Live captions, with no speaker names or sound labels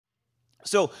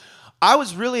So I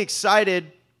was really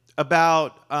excited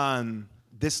about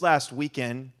this last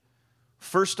weekend.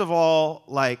 First of all,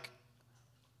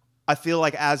 I feel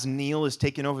like as Neil is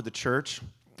taking over the church,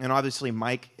 and obviously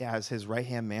Mike as his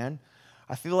right-hand man,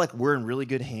 I feel like we're in really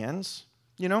good hands,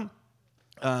 you know?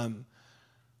 I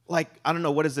don't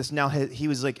know, what is this now? He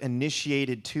was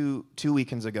initiated two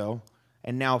weekends ago,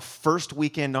 and now first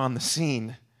weekend on the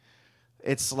scene,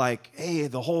 it's like, hey,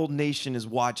 the whole nation is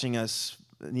watching us,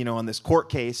 on this court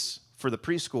case for the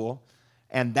preschool,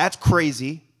 and that's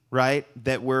crazy, right?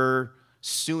 That we're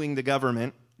suing the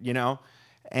government,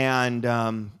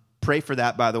 and pray for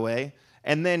that, by the way.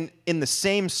 And then in the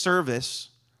same service,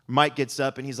 Mike gets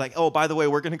up and he's like, oh, by the way,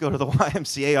 we're going to go to the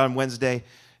YMCA on Wednesday,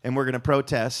 and we're going to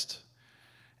protest.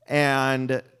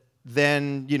 And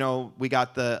then, we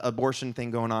got the abortion thing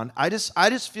going on. I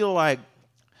just feel like,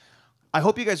 I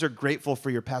hope you guys are grateful for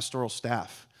your pastoral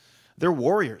staff. They're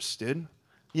warriors, dude.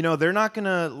 They're not going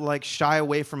to shy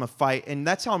away from a fight. And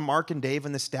that's how Mark and Dave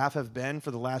and the staff have been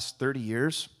for the last 30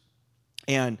 years.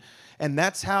 And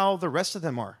that's how the rest of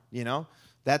them are,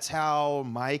 That's how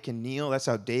Mike and Neil, that's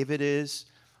how David is.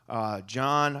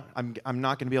 John, I'm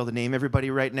not going to be able to name everybody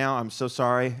right now. I'm so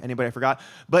sorry, anybody I forgot.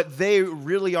 But they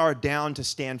really are down to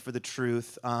stand for the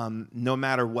truth, no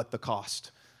matter what the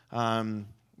cost.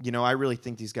 I really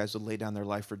think these guys would lay down their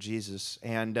life for Jesus.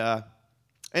 And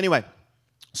anyway,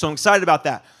 so I'm excited about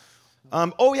that. I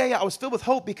was filled with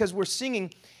hope because we're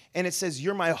singing, and it says,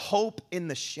 "You're my hope in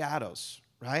the shadows,"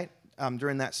 right?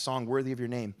 During that song, "Worthy of Your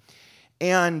Name."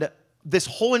 And this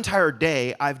whole entire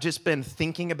day, I've just been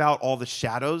thinking about all the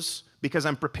shadows because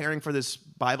I'm preparing for this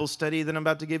Bible study that I'm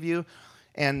about to give you.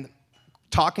 And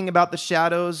talking about the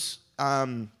shadows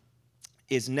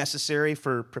is necessary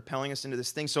for propelling us into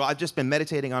this thing. So I've just been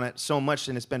meditating on it so much,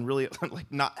 and it's been really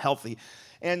not healthy.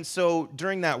 And so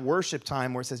during that worship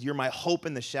time where it says, "You're my hope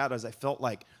in the shadows," I felt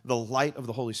like the light of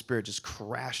the Holy Spirit just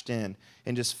crashed in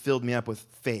and just filled me up with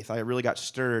faith. I really got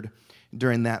stirred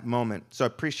during that moment. So I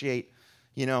appreciate,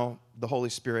 the Holy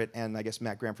Spirit and I guess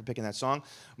Matt Graham for picking that song.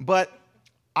 But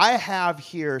I have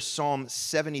here Psalm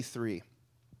 73.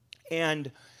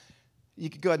 And you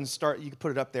could go ahead and start. You could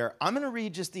put it up there. I'm going to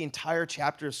read just the entire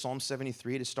chapter of Psalm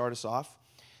 73 to start us off.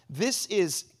 This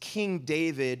is King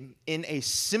David in a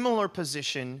similar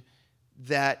position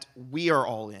that we are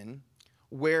all in,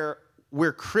 where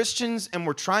we're Christians and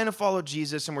we're trying to follow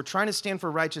Jesus and we're trying to stand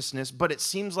for righteousness, but it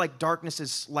seems like darkness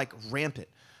is rampant.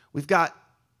 We've got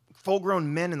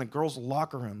full-grown men in the girls'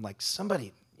 locker room,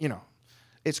 somebody,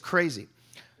 it's crazy.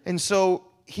 And so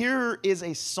here is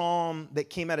a psalm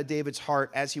that came out of David's heart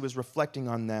as he was reflecting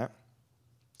on that.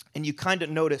 And you kind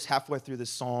of notice halfway through the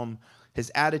psalm,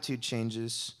 his attitude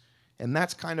changes. And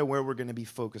that's kind of where we're going to be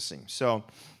focusing. So,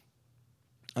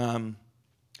 you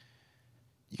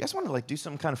guys want to do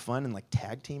something kind of fun and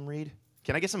tag team read?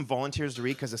 Can I get some volunteers to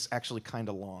read? Because it's actually kind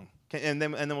of long. And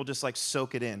then we'll just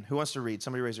soak it in. Who wants to read?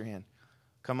 Somebody raise your hand.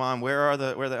 Come on.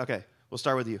 Okay, we'll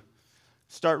start with you.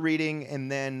 Start reading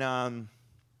and then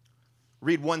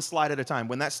read one slide at a time.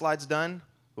 When that slide's done,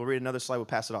 we'll read another slide. We'll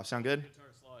pass it off. Sound good?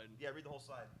 Entire slide. Yeah, read the whole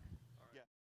slide. Yeah.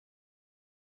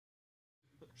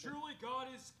 Truly God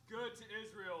is good to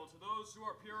Israel, to those who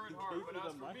are pure in heart. But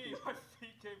as for me, my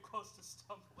feet came close to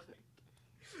stumbling.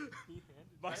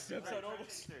 My steps had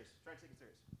almost Try to take it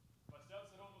serious. My steps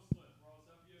had almost slipped, for I was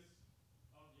envious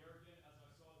of the arrogant as I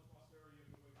saw the prosperity of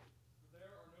the wicked. For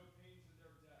there are no pains in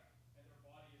their death, and their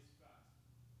body is fat.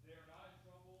 They are not in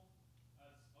trouble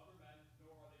as other men,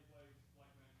 nor are they plagued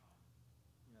like mankind.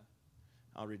 Yeah.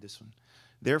 I'll read this one.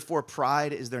 Therefore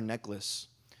pride is their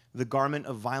necklace. The garment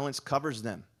of violence covers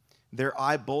them. Their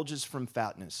eye bulges from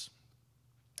fatness.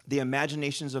 The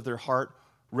imaginations of their heart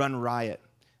run riot.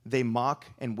 They mock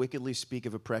and wickedly speak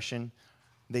of oppression.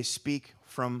 They speak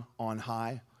from on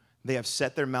high. They have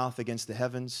set their mouth against the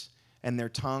heavens, and their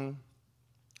tongue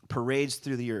parades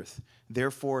through the earth.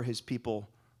 Therefore his people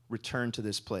return to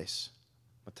this place.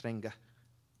 Matrenga.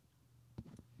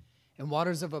 And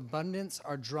waters of abundance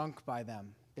are drunk by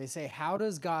them. They say, "How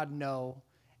does God know?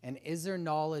 And is there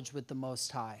knowledge with the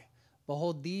Most High?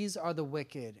 Behold, these are the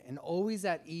wicked, and always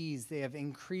at ease they have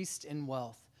increased in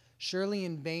wealth. Surely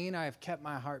in vain I have kept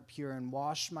my heart pure and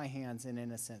washed my hands in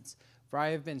innocence. For I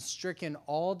have been stricken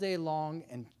all day long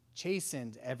and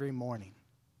chastened every morning."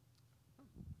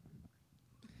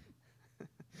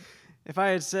 If I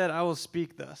had said, "I will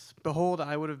speak thus," behold,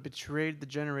 I would have betrayed the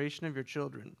generation of your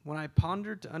children. When I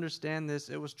pondered to understand this,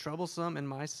 it was troublesome in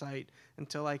my sight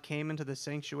until I came into the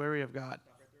sanctuary of God.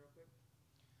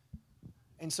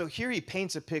 And so here he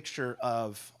paints a picture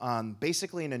of,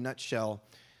 basically in a nutshell,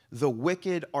 the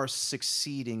wicked are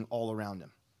succeeding all around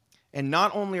him. And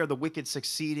not only are the wicked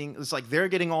succeeding, it's like they're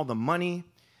getting all the money,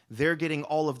 they're getting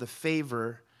all of the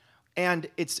favor. And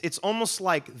it's almost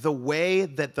like the way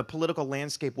that the political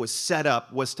landscape was set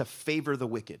up was to favor the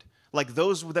wicked. Like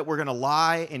those that were going to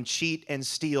lie and cheat and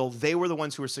steal, they were the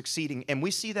ones who were succeeding. And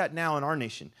we see that now in our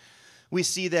nation. We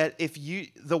see that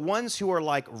the ones who are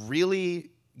like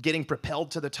really getting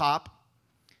propelled to the top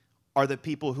are the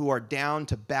people who are down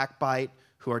to backbite,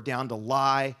 who are down to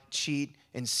lie, cheat,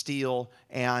 and steal,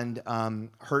 and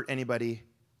hurt anybody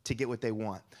to get what they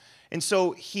want. And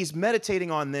so he's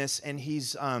meditating on this, and he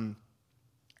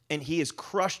is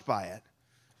crushed by it.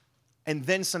 And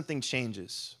then something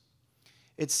changes.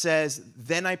 It says,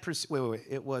 then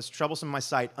it was troublesome in my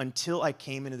sight until I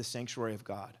came into the sanctuary of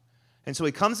God. And so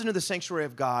he comes into the sanctuary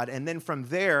of God, and then from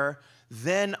there,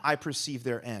 then I perceive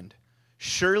their end.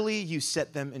 Surely you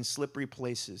set them in slippery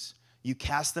places. You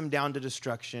cast them down to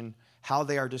destruction, how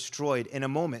they are destroyed in a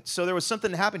moment. So there was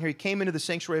something that happened here. He came into the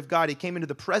sanctuary of God. He came into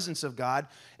the presence of God.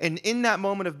 And in that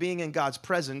moment of being in God's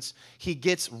presence, he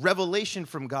gets revelation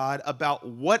from God about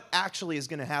what actually is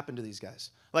going to happen to these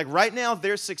guys. Like right now,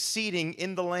 they're succeeding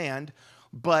in the land,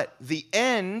 but the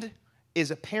end is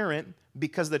apparent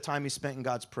because of the time he spent in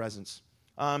God's presence.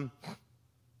 I'll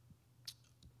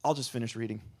just finish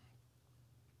reading.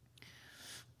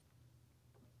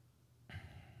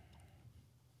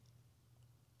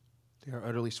 They are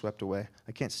utterly swept away.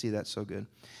 I can't see that so good.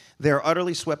 They are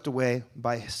utterly swept away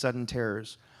by sudden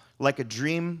terrors, like a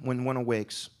dream when one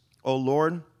awakes. O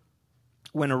Lord,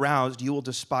 when aroused, you will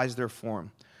despise their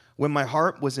form. When my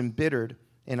heart was embittered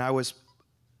and I was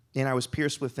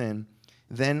pierced within,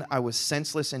 then I was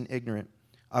senseless and ignorant.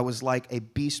 I was like a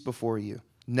beast before you.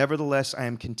 Nevertheless, I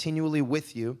am continually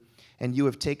with you, and you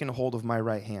have taken hold of my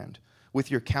right hand. With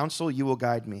your counsel you will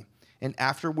guide me, and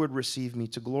afterward receive me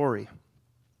to glory.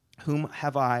 Whom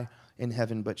have I in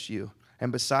heaven but you?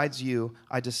 And besides you,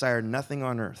 I desire nothing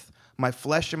on earth. My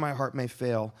flesh and my heart may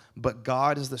fail, but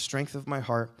God is the strength of my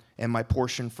heart and my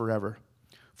portion forever.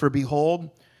 For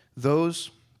behold, those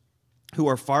who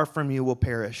are far from you will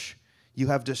perish. You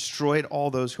have destroyed all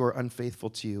those who are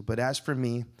unfaithful to you. But as for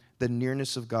me, the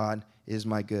nearness of God is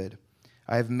my good.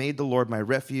 I have made the Lord my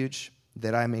refuge,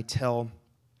 that I may tell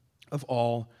of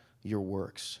all your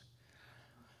works.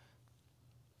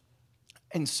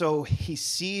 And so he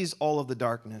sees all of the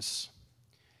darkness,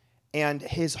 and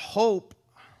his hope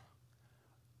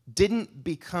didn't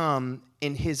become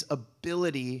in his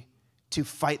ability to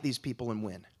fight these people and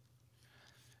win.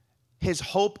 His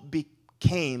hope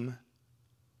became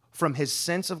from his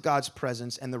sense of God's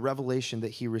presence and the revelation that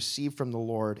he received from the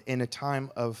Lord in a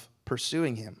time of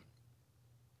pursuing him.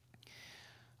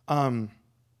 Now I'm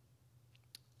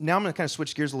going to kind of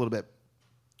switch gears a little bit.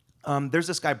 There's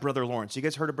this guy, Brother Lawrence. You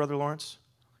guys heard of Brother Lawrence?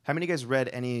 How many of you guys read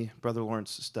any Brother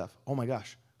Lawrence stuff? Oh my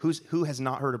gosh. Who has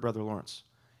not heard of Brother Lawrence?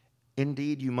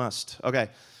 Indeed, you must. Okay.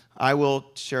 I will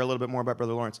share a little bit more about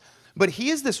Brother Lawrence. But he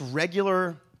is this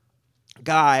regular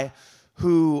guy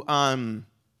who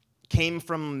came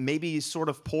from maybe sort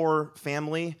of poor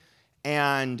family,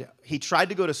 and he tried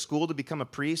to go to school to become a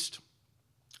priest,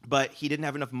 but he didn't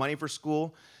have enough money for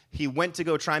school. He went to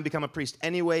go try and become a priest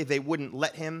anyway. They wouldn't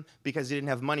let him because he didn't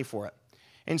have money for it.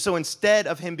 And so instead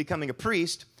of him becoming a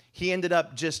priest, he ended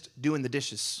up just doing the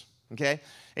dishes, okay?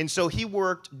 And so he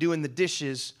worked doing the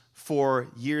dishes for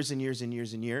years and years and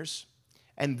years and years.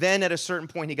 And then at a certain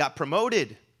point, he got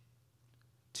promoted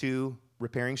to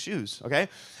repairing shoes, okay?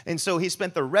 And so he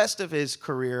spent the rest of his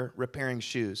career repairing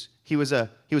shoes. He was a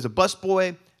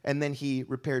busboy, and then he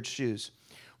repaired shoes.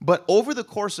 But over the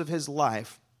course of his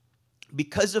life,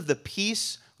 because of the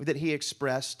peace that he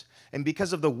expressed and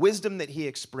because of the wisdom that he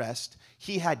expressed,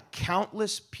 he had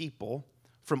countless people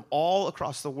from all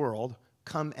across the world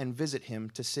come and visit him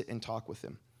to sit and talk with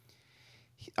him.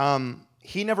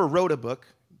 He never wrote a book.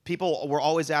 People were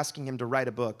always asking him to write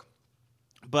a book.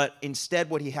 But instead,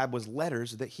 what he had was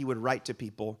letters that he would write to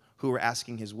people who were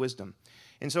asking his wisdom.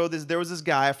 And so there was this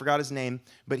guy, I forgot his name,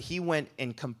 but he went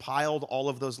and compiled all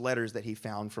of those letters that he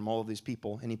found from all of these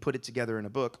people, and he put it together in a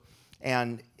book.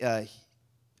 And it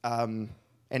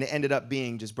ended up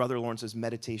being just Brother Lawrence's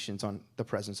meditations on the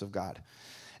presence of God.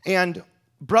 And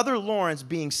Brother Lawrence,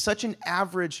 being such an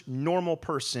average, normal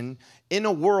person in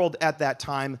a world at that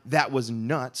time that was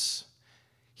nuts,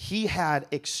 he had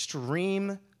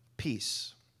extreme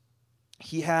peace.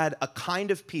 He had a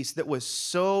kind of peace that was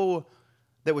so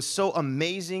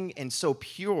amazing and so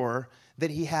pure that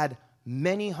he had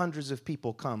many hundreds of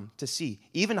people come to see.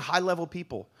 Even high-level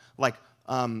people, like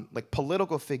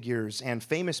political figures and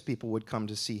famous people would come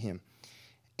to see him.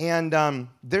 And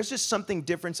there's just something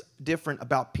different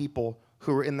about people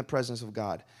who are in the presence of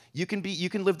God. You can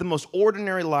live the most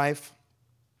ordinary life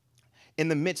in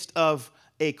the midst of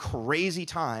a crazy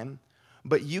time,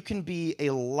 but you can be a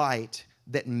light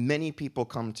that many people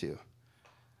come to.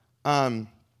 And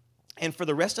for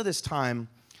the rest of this time,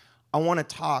 I want to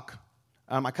talk,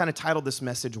 I kind of titled this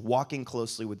message, Walking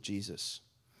Closely with Jesus.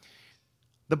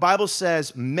 The Bible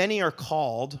says, many are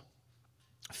called,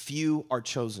 few are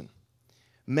chosen.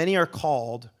 Many are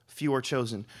called, few are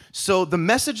chosen. So the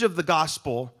message of the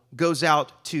gospel goes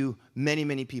out to many,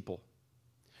 many people.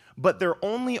 But there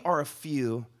only are a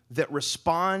few that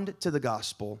respond to the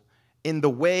gospel in the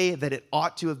way that it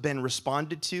ought to have been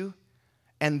responded to,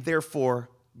 and therefore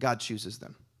God chooses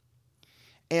them.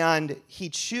 And he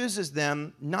chooses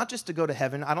them not just to go to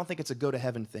heaven. I don't think it's a go to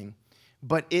heaven thing,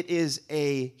 but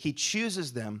he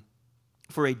chooses them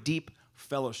for a deep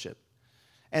fellowship.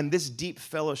 And this deep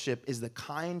fellowship is the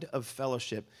kind of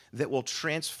fellowship that will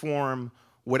transform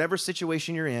whatever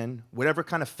situation you're in, whatever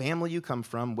kind of family you come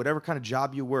from, whatever kind of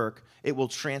job you work, it will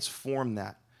transform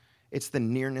that. It's the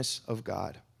nearness of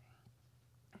God.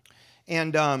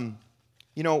 And,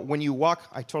 when you walk,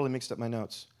 I totally mixed up my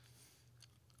notes.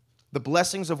 The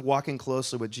blessings of walking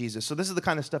closely with Jesus. So this is the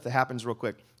kind of stuff that happens real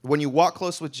quick. When you walk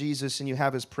close with Jesus and you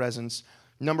have his presence,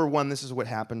 number one, this is what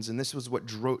happens, and this was what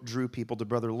drew people to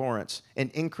Brother Lawrence,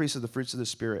 an increase of the fruits of the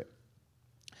Spirit.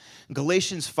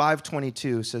 Galatians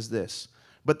 5:22 says this,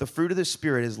 but the fruit of the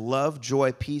Spirit is love,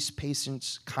 joy, peace,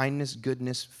 patience, kindness,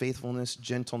 goodness, faithfulness,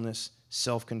 gentleness,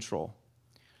 self-control.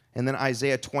 And then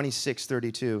Isaiah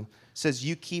 26:32 says,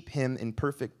 you keep him in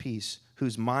perfect peace,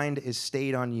 whose mind is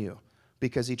stayed on you,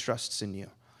 because he trusts in you.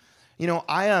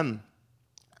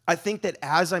 I think that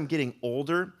as I'm getting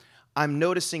older, I'm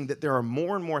noticing that there are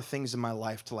more and more things in my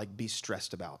life to be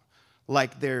stressed about.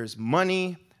 Like there's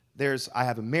money, I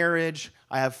have a marriage,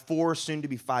 I have 4, soon to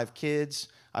be 5 kids,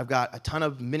 I've got a ton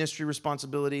of ministry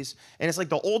responsibilities, and it's like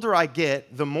the older I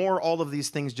get, the more all of these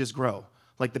things just grow.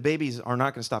 Like the babies are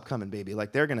not going to stop coming, baby.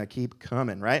 Like they're going to keep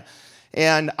coming, right?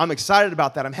 And I'm excited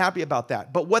about that. I'm happy about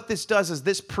that. But what this does is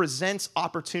this presents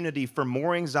opportunity for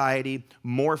more anxiety,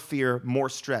 more fear, more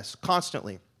stress,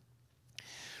 constantly.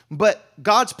 But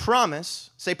God's promise,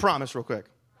 say promise real quick.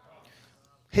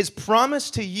 His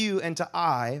promise to you and to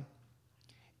I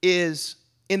is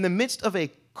in the midst of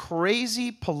a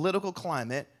crazy political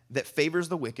climate that favors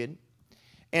the wicked,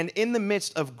 and in the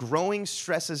midst of growing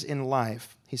stresses in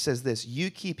life, he says this, you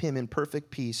keep him in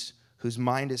perfect peace whose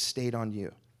mind is stayed on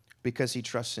you because he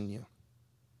trusts in you.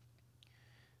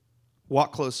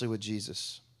 Walk closely with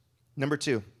Jesus. Number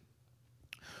 2,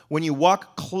 when you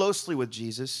walk closely with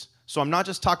Jesus, so I'm not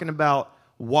just talking about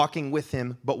walking with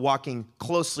him, but walking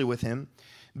closely with him,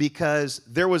 because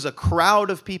there was a crowd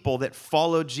of people that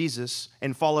followed Jesus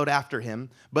and followed after him,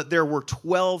 but there were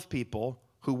 12 people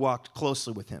who walked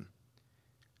closely with him.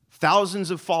 Thousands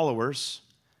of followers,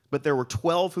 but there were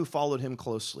 12 who followed him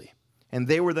closely. And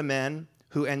they were the men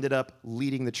who ended up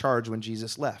leading the charge when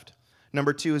Jesus left.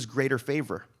 Number 2 is greater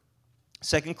favor.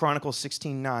 2 Chronicles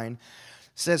 16:9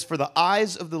 says, for the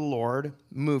eyes of the Lord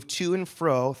move to and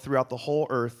fro throughout the whole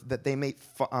earth,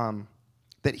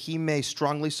 that he may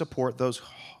strongly support those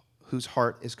whose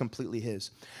heart is completely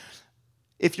his.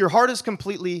 If your heart is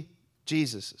completely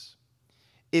Jesus's,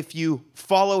 if you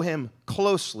follow him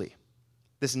closely,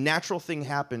 this natural thing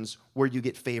happens where you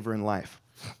get favor in life.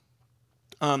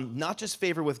 Not just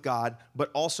favor with God,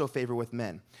 but also favor with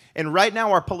men. And right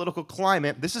now, our political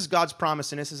climate, this is God's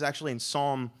promise, and this is actually in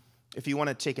Psalm, if you want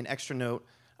to take an extra note,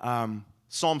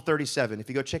 Psalm 37. If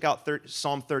you go check out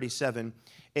Psalm 37,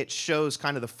 it shows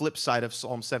kind of the flip side of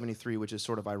Psalm 73, which is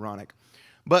sort of ironic.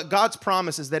 But God's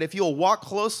promise is that if you'll walk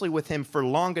closely with him for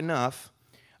long enough,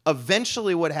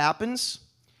 eventually what happens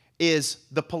is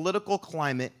the political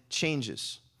climate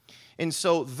changes. And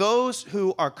so those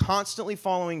who are constantly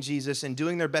following Jesus and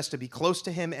doing their best to be close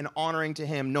to him and honoring to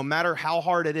him, no matter how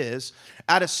hard it is,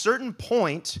 at a certain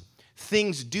point,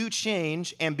 things do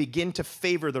change and begin to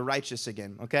favor the righteous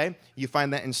again, okay? You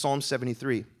find that in Psalm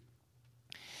 73.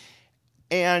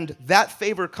 And that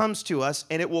favor comes to us,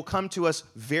 and it will come to us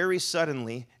very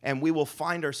suddenly, and we will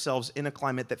find ourselves in a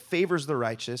climate that favors the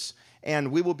righteous,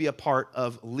 and we will be a part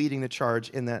of leading the charge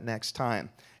in that next time.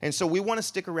 And so we want to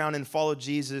stick around and follow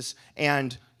Jesus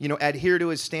and, adhere to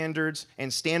his standards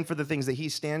and stand for the things that he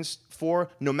stands for,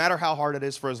 no matter how hard it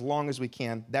is, for as long as we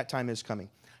can. That time is coming.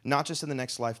 Not just in the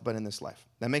next life, but in this life.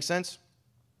 That make sense?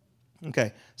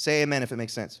 Okay. Say amen if it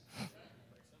makes sense.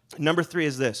 Number 3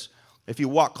 is this. If you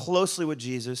walk closely with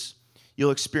Jesus,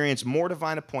 you'll experience more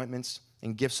divine appointments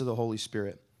and gifts of the Holy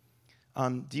Spirit.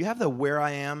 Do you have the where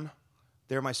I am,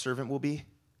 there my servant will be?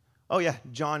 Oh, yeah,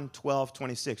 John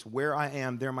 12:26. Where I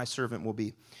am, there my servant will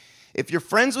be. If you're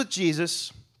friends with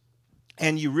Jesus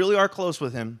and you really are close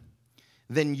with him,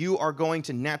 then you are going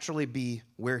to naturally be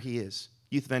where he is.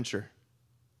 Youth Venture.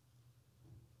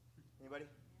 Anybody?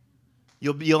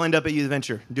 You'll end up at Youth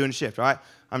Venture doing a shift, all right?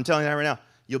 I'm telling you that right now.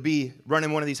 You'll be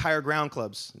running one of these higher ground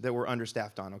clubs that we're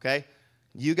understaffed on, okay?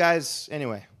 You guys,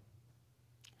 anyway,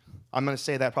 I'm going to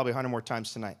say that probably 100 more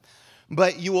times tonight.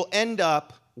 But you will end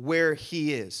up where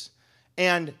he is.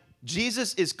 And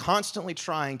Jesus is constantly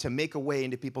trying to make a way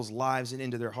into people's lives and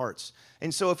into their hearts.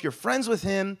 And so if you're friends with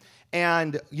him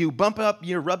and you bump up,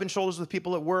 you're rubbing shoulders with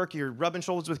people at work, you're rubbing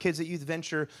shoulders with kids at Youth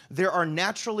Venture, there are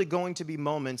naturally going to be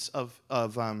moments of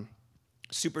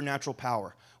supernatural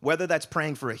power. Whether that's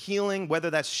praying for a healing, whether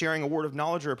that's sharing a word of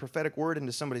knowledge or a prophetic word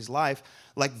into somebody's life,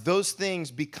 like those things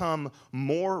become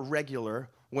more regular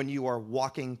when you are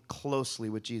walking closely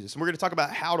with Jesus. And we're going to talk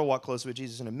about how to walk closely with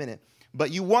Jesus in a minute.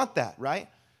 But you want that, right?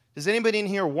 Does anybody in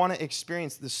here want to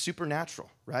experience the supernatural,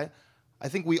 right? I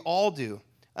think we all do.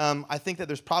 I think that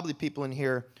there's probably people in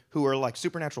here who are like,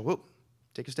 supernatural, whoop,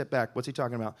 take a step back. What's he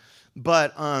talking about?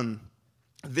 But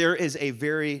there is a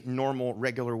very normal,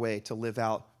 regular way to live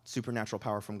out supernatural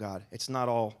power from God. It's not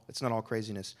all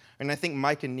craziness. And I think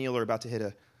Mike and Neil are about to hit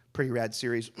a pretty rad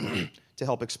series to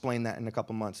help explain that in a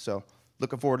couple months. So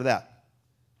looking forward to that.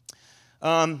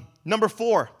 Number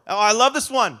 4. Oh, I love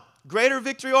this one. Greater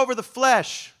victory over the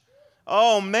flesh.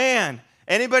 Oh, man.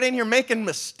 Anybody in here making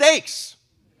mistakes?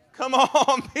 Come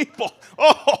on, people.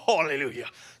 Oh, hallelujah.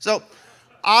 So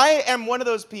I am one of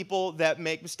those people that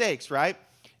make mistakes, right?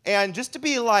 And just to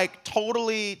be like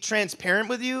totally transparent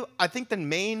with you, I think the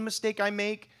main mistake I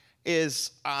make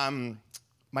is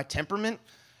my temperament.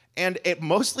 And it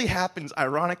mostly happens,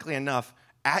 ironically enough,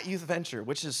 at Youth Venture,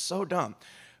 which is so dumb.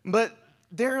 But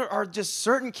there are just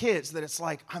certain kids that it's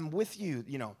like, I'm with you,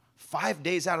 5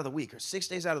 days out of the week or 6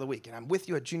 days out of the week, and I'm with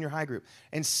you at junior high group.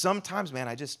 And sometimes, man,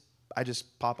 I just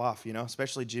pop off,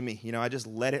 especially Jimmy. I just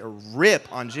let it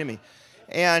rip on Jimmy.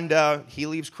 And he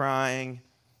leaves crying.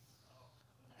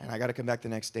 And I got to come back the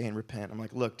next day and repent. I'm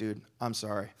like, look, dude, I'm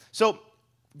sorry. So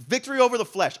victory over the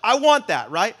flesh. I want that,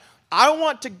 right? I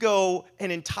want to go an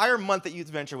entire month at Youth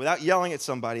Venture without yelling at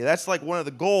somebody. That's like one of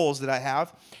the goals that I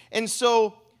have. And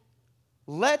so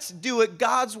let's do it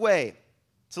God's way.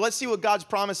 So let's see what God's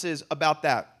promise is about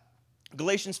that.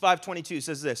 Galatians 5:22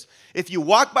 says this. If you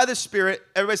walk by the Spirit,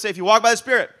 everybody say, if you walk by the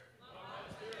Spirit,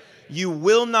 you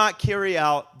will not carry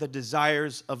out the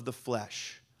desires of the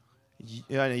flesh. You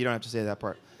don't have to say that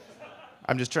part.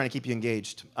 I'm just trying to keep you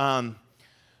engaged.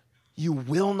 You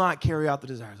will not carry out the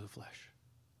desires of the flesh.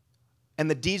 And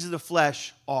the deeds of the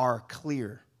flesh are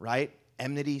clear, right?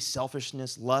 Enmity,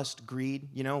 selfishness, lust, greed.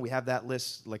 We have that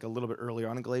list like a little bit earlier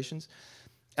on in Galatians.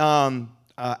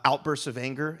 Outbursts of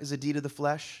anger is a deed of the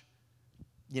flesh.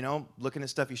 Looking at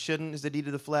stuff you shouldn't is the deed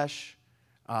of the flesh.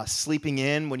 Sleeping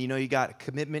in when you got a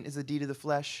commitment is the deed of the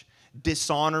flesh.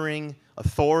 Dishonoring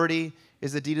authority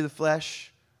is the deed of the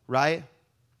flesh, right?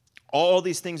 All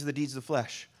these things are the deeds of the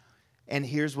flesh. And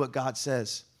here's what God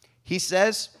says. He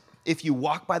says, if you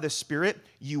walk by the Spirit,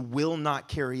 you will not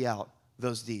carry out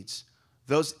those deeds,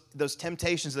 those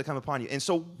temptations that come upon you. And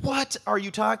so what are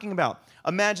you talking about?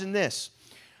 Imagine this.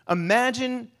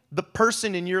 Imagine the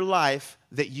person in your life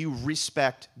that you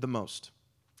respect the most.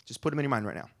 Just put him in your mind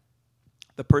right now.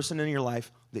 The person in your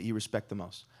life that you respect the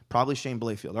most. Probably Shane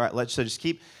Blafield. All right,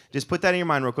 just put that in your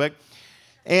mind real quick.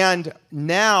 And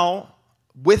now,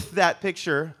 with that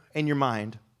picture in your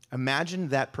mind, imagine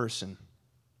that person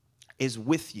is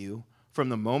with you from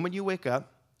the moment you wake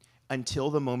up until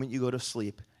the moment you go to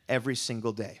sleep every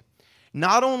single day.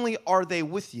 Not only are they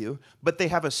with you, but they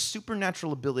have a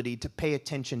supernatural ability to pay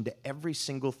attention to every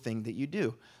single thing that you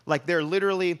do. Like they're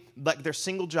literally, like their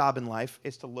single job in life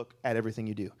is to look at everything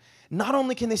you do. Not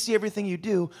only can they see everything you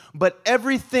do, but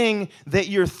everything that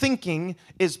you're thinking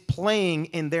is playing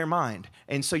in their mind.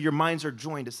 And so your minds are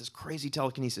joined. It's this crazy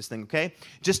telekinesis thing, okay?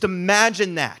 Just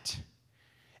imagine that.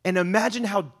 And imagine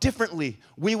how differently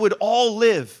we would all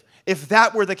live if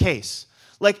that were the case.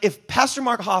 Like if Pastor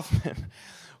Mark Hoffman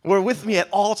were with me at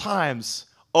all times,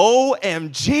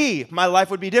 OMG, my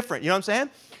life would be different. You know what I'm saying?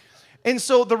 And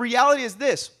so the reality is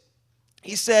this.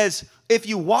 He says, if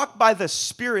you walk by the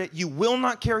Spirit, you will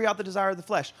not carry out the desire of the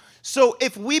flesh. So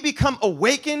if we become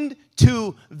awakened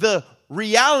to the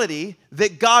reality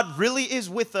that God really is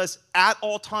with us at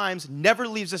all times, never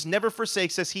leaves us, never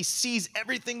forsakes us, he sees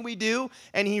everything we do,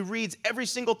 and he reads every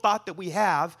single thought that we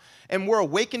have, and we're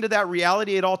awakened to that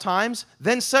reality at all times,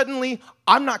 then suddenly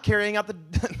I'm not carrying out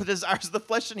the desires of the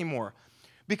flesh anymore.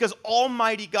 Because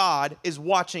Almighty God is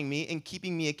watching me and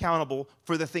keeping me accountable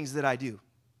for the things that I do.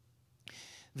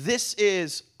 This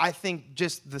is, I think,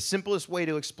 just the simplest way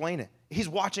to explain it. He's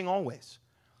watching always.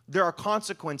 There are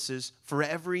consequences for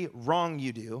every wrong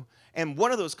you do, and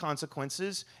one of those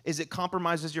consequences is it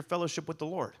compromises your fellowship with the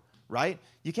Lord, right?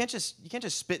 You can't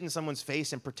just spit in someone's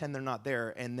face and pretend they're not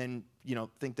there and then,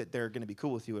 think that they're going to be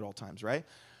cool with you at all times, right?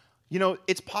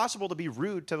 It's possible to be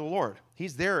rude to the Lord.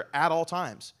 He's there at all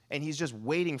times, and he's just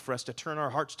waiting for us to turn our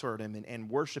hearts toward him and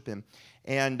worship him.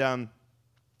 And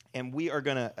we are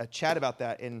going to chat about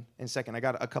that in a second. I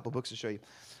got a couple books to show you.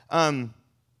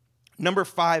 Number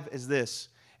 5 is this.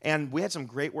 And we had some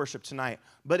great worship tonight.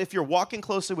 But if you're walking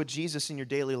closely with Jesus in your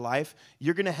daily life,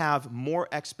 you're going to have more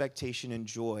expectation and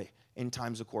joy in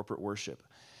times of corporate worship.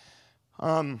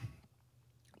 Psalm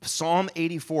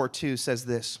 84:2 says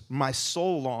this, "My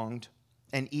soul longed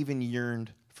and even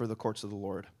yearned for the courts of the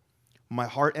Lord. My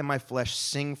heart and my flesh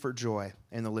sing for joy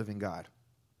in the living God."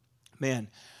 Man,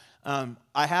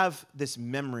 I have this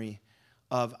memory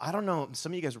of, I don't know,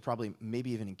 some of you guys were probably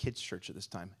maybe even in kids' church at this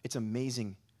time. It's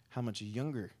amazing how much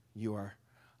younger you are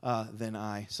than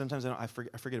I. Sometimes I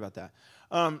forget about that.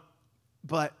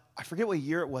 But I forget what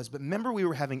year it was, but remember we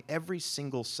were having every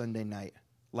single Sunday night,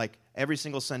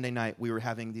 we were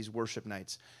having these worship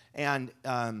nights. And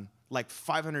like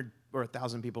 500 or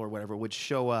 1,000 people or whatever would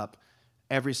show up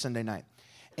every Sunday night.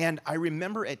 And I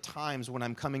remember at times when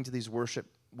I'm coming to these worship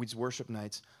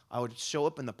nights, I would show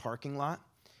up in the parking lot,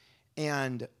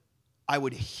 and I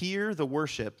would hear the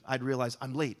worship. I'd realize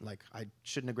I'm late, like I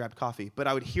shouldn't have grabbed coffee, but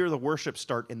I would hear the worship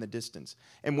start in the distance.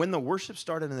 And when the worship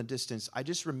started in the distance, I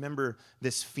just remember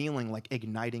this feeling like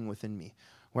igniting within me,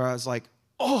 where I was like,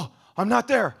 oh, I'm not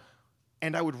there.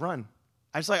 And I would run.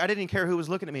 I didn't even care who was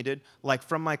looking at me, dude. Like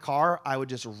from my car, I would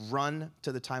just run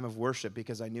to the time of worship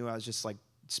because I knew I was just like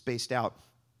spaced out.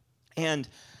 And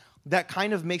that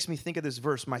kind of makes me think of this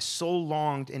verse. My soul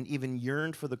longed and even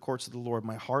yearned for the courts of the Lord.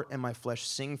 My heart and my flesh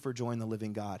sing for joy in the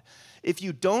living God. If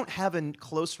you don't have a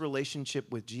close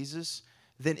relationship with Jesus,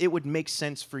 then it would make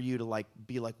sense for you to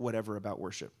be whatever about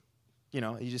worship. You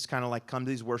just kind of come to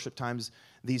these worship times,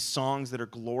 these songs that are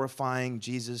glorifying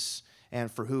Jesus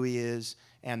and for who he is,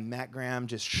 and Matt Graham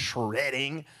just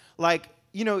shredding.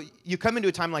 You come into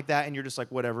a time like that and you're just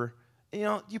like, whatever.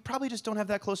 You probably just don't have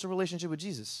that close a relationship with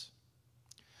Jesus.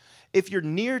 If you're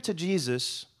near to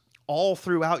Jesus all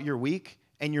throughout your week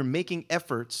and you're making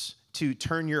efforts to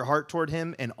turn your heart toward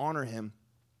him and honor him,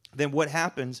 then what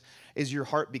happens is your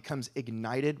heart becomes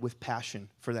ignited with passion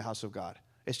for the house of God.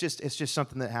 It's just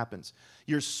something that happens.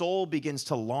 Your soul begins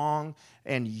to long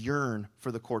and yearn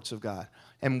for the courts of God.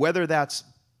 And whether that's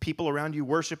people around you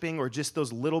worshiping or just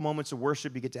those little moments of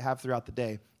worship you get to have throughout the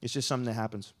day, it's just something that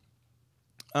happens.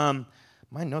 My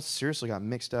notes seriously got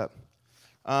mixed up.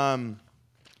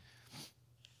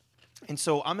 And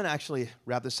so I'm going to actually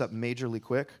wrap this up majorly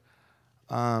quick.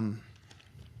 But I'm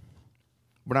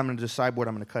going to decide what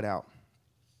I'm going to cut out.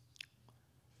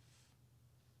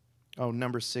 Oh,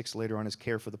 number 6 later on is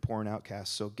care for the poor and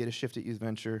outcast. So get a shift at Youth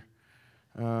Venture.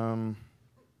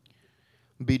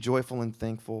 Be joyful and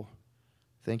thankful.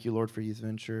 Thank you, Lord, for Youth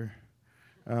Venture.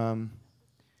 Well,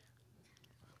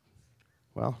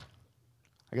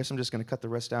 I guess I'm just going to cut the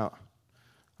rest out.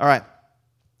 All right.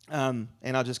 And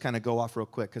I'll just kind of go off real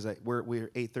quick because we're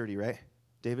 8:30, right?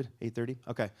 David, 8:30?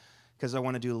 Okay. Because I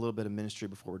want to do a little bit of ministry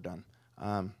before we're done.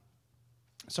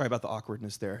 Sorry about the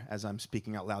awkwardness there as I'm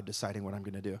speaking out loud, deciding what I'm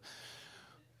going to do.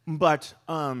 But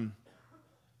bottom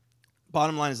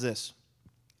line is this.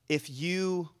 If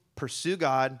you pursue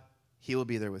God, he will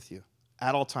be there with you.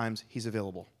 At all times, he's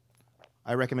available.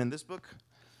 I recommend this book.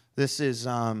 This is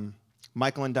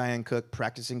Michael and Diane Cook,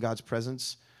 Practicing God's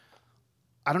Presence.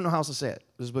 I don't know how else to say it.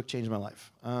 This book changed my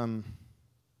life.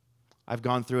 I've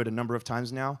gone through it a number of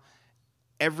times now.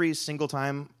 Every single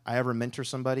time I ever mentor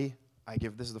somebody,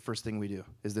 this is the first thing we do,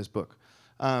 is this book.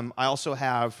 I also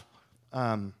have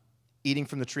Eating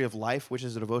from the Tree of Life, which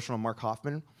is a devotional Mark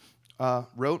Hoffman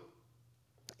wrote.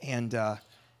 And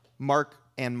Mark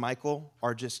and Michael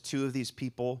are just two of these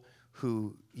people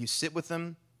who you sit with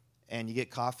them and you get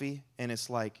coffee, and it's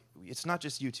not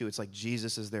just you two, it's like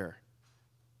Jesus is there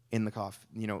in the coffee,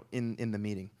 in the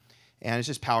meeting. And it's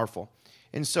just powerful.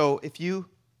 And so if you...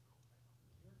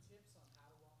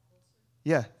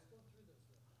 Yeah.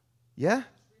 Yeah?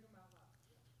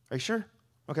 Are you sure?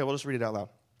 Okay, we'll just read it out loud.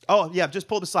 Oh, yeah, just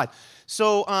pull the slide.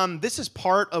 So this is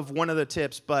part of one of the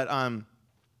tips, but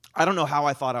I don't know how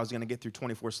I thought I was going to get through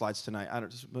 24 slides tonight.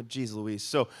 But geez Louise.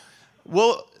 So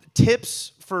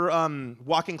tips for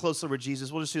walking closer with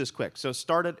Jesus. We'll just do this quick. So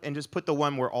start it and just put the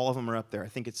one where all of them are up there. I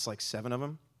think it's 7 of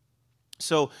them.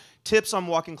 So tips on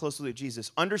walking closely with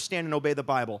Jesus. Understand and obey the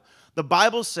Bible. The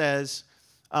Bible says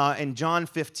in John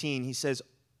 15, he says,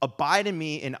 Abide in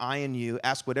me and I in you.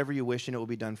 Ask whatever you wish and it will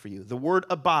be done for you. The word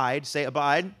abide, say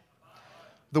abide.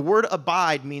 The word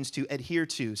abide means to adhere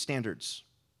to standards.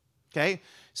 Okay?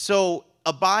 So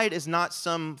abide is not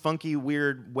some funky,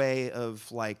 weird way of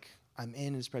like, I'm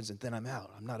in his presence, then I'm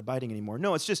out. I'm not abiding anymore.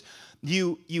 No, it's just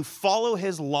you follow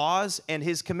his laws and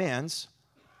his commands,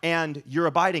 and you're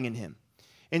abiding in him.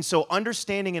 And so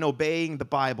understanding and obeying the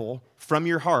Bible from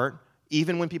your heart,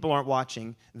 even when people aren't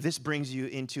watching, this brings you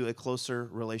into a closer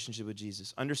relationship with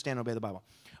Jesus. Understand and obey the Bible.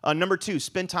 Number 2,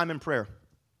 spend time in prayer.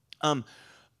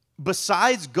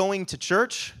 Besides going to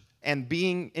church and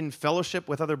being in fellowship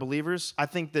with other believers, I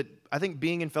think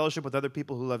being in fellowship with other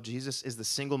people who love Jesus is the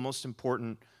single most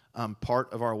important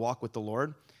part of our walk with the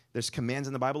Lord. There's commands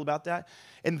in the Bible about that.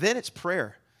 And then it's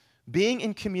prayer. Being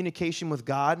in communication with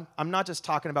God, I'm not just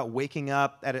talking about waking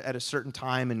up at a certain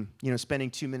time and spending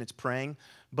 2 minutes praying,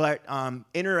 but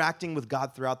interacting with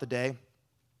God throughout the day,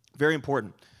 very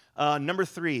important. Number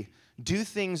 3, do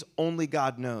things only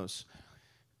God knows.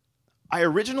 I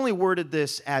originally worded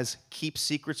this as keep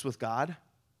secrets with God,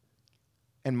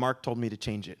 and Mark told me to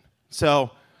change it.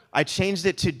 So I changed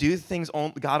it to do things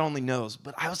God only knows.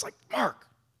 But I was like, Mark,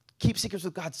 keep secrets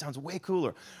with God sounds way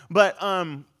cooler. But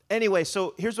anyway,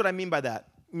 so here's what I mean by that.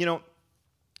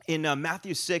 In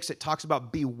Matthew 6, it talks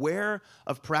about beware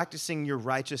of practicing your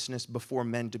righteousness before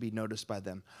men to be noticed by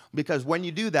them. Because when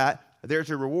you do that, there's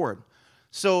your reward.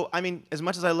 So, I mean, as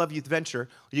much as I love Youth Venture,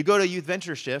 you go to Youth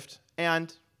Venture Shift,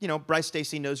 and, Bryce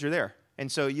Stacy knows you're there.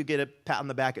 And so you get a pat on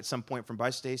the back at some point from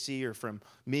Bryce Stacy or from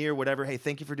me or whatever. Hey,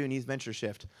 thank you for doing Youth Venture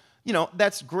Shift.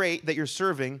 That's great that you're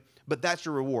serving, but that's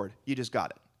your reward. You just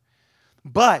got it.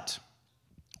 But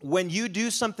when you do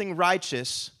something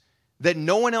righteous that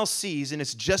no one else sees and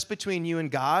it's just between you and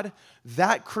God,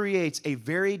 that creates a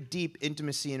very deep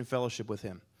intimacy and fellowship with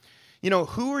him.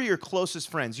 Who are your closest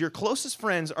friends? Your closest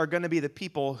friends are going to be the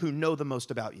people who know the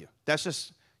most about you. That's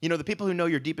just, the people who know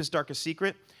your deepest, darkest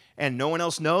secret and no one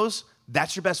else knows,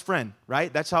 that's your best friend,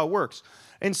 right? That's how it works.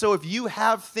 And so if you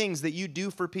have things that you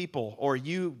do for people or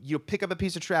you pick up a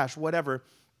piece of trash, whatever,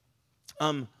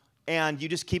 and you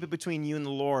just keep it between you and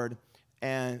the Lord,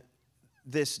 and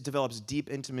this develops deep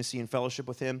intimacy and fellowship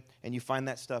with him, and you find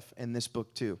that stuff in this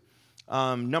book too.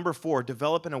 Number 4,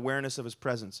 develop an awareness of his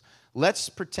presence. Let's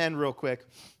pretend real quick.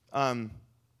 I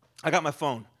got my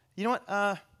phone. You know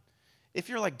what? If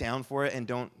you're like down for it and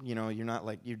you're not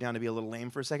like, you're down to be a little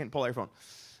lame for a second, pull out your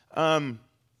phone.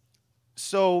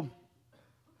 So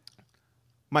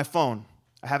my phone,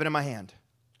 I have it in my hand.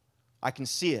 I can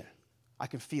see it. I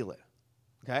can feel it.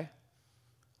 Okay?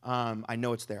 I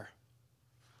know it's there.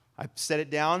 I set it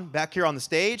down back here on the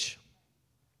stage.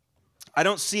 I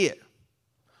don't see it.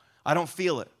 I don't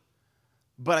feel it.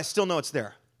 But I still know it's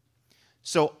there.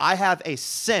 So I have a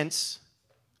sense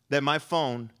that my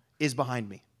phone is behind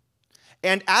me.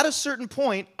 And at a certain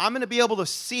point, I'm going to be able to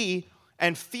see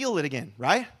and feel it again,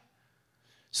 right?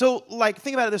 So,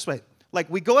 think about it this way.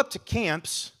 We go up to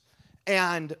camps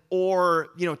or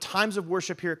times of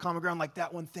worship here at Common Ground, like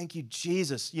that one, thank you,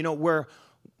 Jesus, where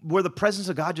the presence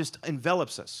of God just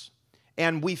envelops us.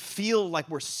 And we feel like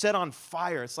we're set on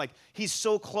fire. It's like he's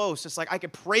so close. It's like I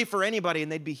could pray for anybody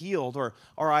and they'd be healed. Or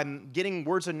I'm getting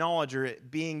words of knowledge or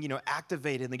it being,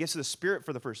 activated in the gifts of the Spirit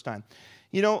for the first time.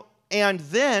 And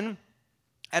then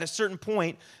at a certain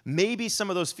point, maybe some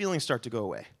of those feelings start to go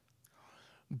away.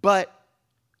 But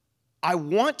I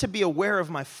want to be aware of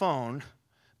my phone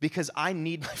because I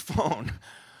need my phone.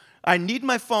 I need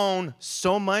my phone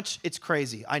so much, it's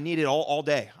crazy. I need it all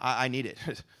day. I need it.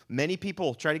 Many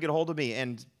people try to get a hold of me,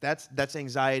 and that's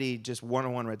anxiety just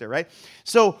one-on-one right there, right?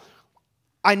 So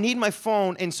I need my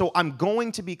phone, and so I'm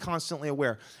going to be constantly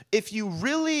aware. If you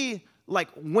really,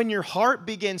 when your heart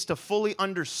begins to fully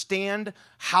understand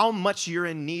how much you're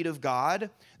in need of God,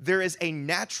 there is a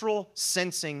natural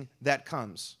sensing that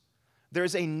comes.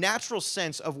 There's a natural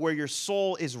sense of where your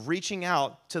soul is reaching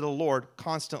out to the Lord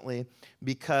constantly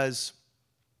because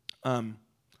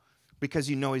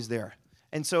you know he's there.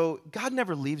 And so God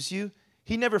never leaves you.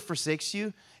 He never forsakes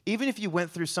you. Even if you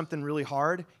went through something really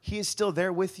hard, he is still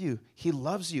there with you. He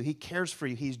loves you. He cares for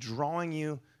you. He's drawing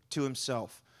you to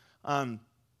himself.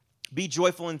 Be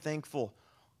joyful and thankful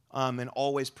and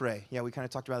always pray. Yeah, we kind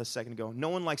of talked about this a second ago. No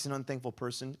one likes an unthankful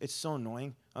person. It's so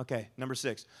annoying. Okay, number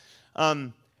 6.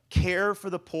 Care for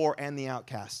the poor and the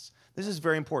outcasts. This is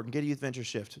very important. Get a Youth Venture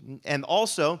Shift. And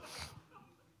also,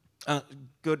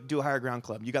 go do a Higher Ground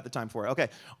Club. You got the time for it. Okay.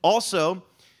 Also,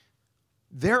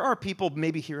 there are people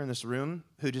maybe here in this room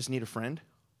who just need a friend.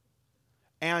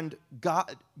 And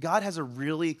God has a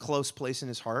really close place in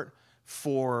his heart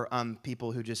for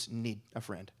people who just need a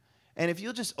friend. And if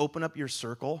you'll just open up your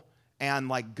circle and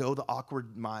like go the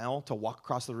awkward mile to walk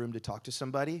across the room to talk to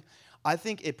somebody, I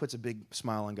think it puts a big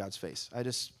smile on God's face.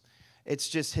 It's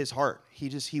just his heart.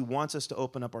 He wants us to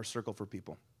open up our circle for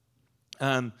people.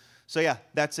 So yeah,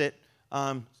 that's it.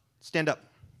 Stand up.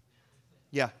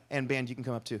 Yeah, and band, you can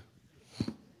come up too.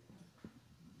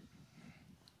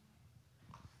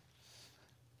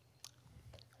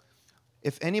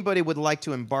 If anybody would like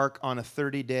to embark on a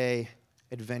 30-day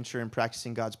adventure in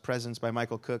practicing God's presence by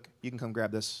Michael Cook, you can come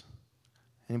grab this.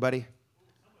 Anybody?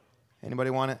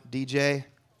 Anybody want it? DJ?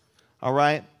 All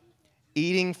right.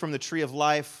 Eating from the Tree of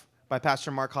Life by Pastor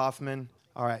Mark Hoffman.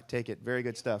 All right, take it. Very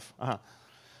good stuff. Why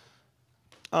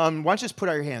don't you just put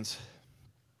out your hands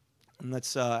and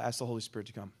let's ask the Holy Spirit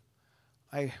to come.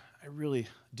 I really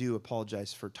do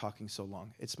apologize for talking so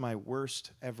long. It's my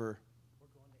worst ever.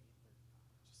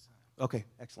 Okay,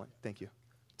 excellent. Thank you.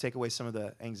 Take away some of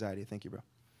the anxiety. Thank you, bro.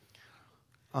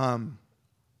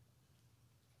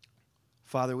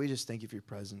 Father, we just thank you for your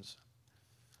presence.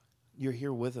 You're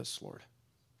here with us, Lord.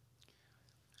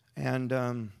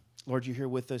 And, Lord, you're here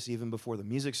with us even before the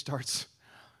music starts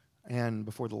and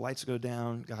before the lights go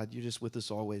down. God, you're just with us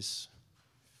always.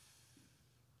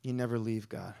 You never leave,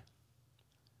 God.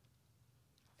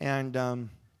 And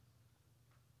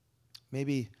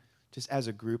maybe just as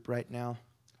a group right now,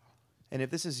 and if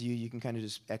this is you, you can kind of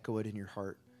just echo it in your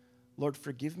heart. Lord,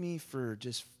 forgive me for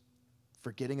just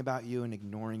forgetting about you and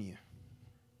ignoring you.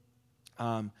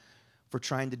 For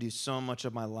trying to do so much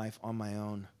of my life on my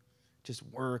own. Just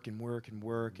work and work and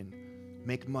work and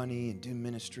make money and do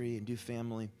ministry and do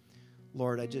family.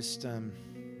 Lord, I just,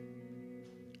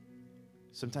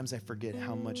 sometimes I forget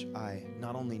how much I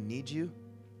not only need you,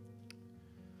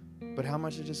 but how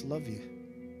much I just love you.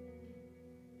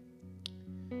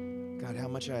 God, how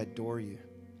much I adore you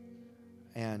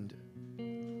and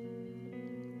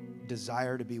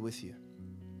desire to be with you.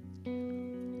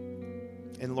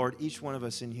 And Lord, each one of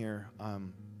us in here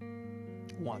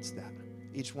wants that.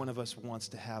 Each one of us wants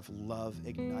to have love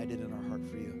ignited in our heart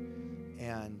for you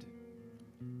and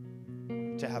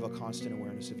to have a constant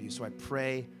awareness of you. So I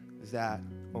pray that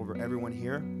over everyone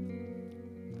here,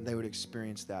 they would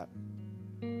experience that,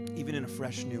 even in a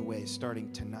fresh new way,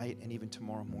 starting tonight and even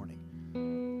tomorrow morning.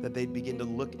 That they'd begin to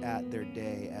look at their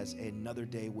day as another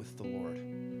day with the Lord.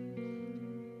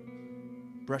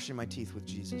 Brushing my teeth with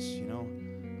Jesus,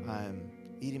 I'm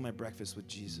eating my breakfast with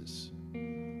Jesus.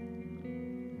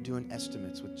 Doing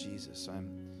estimates with Jesus.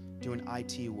 I'm doing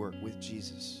IT work with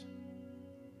Jesus.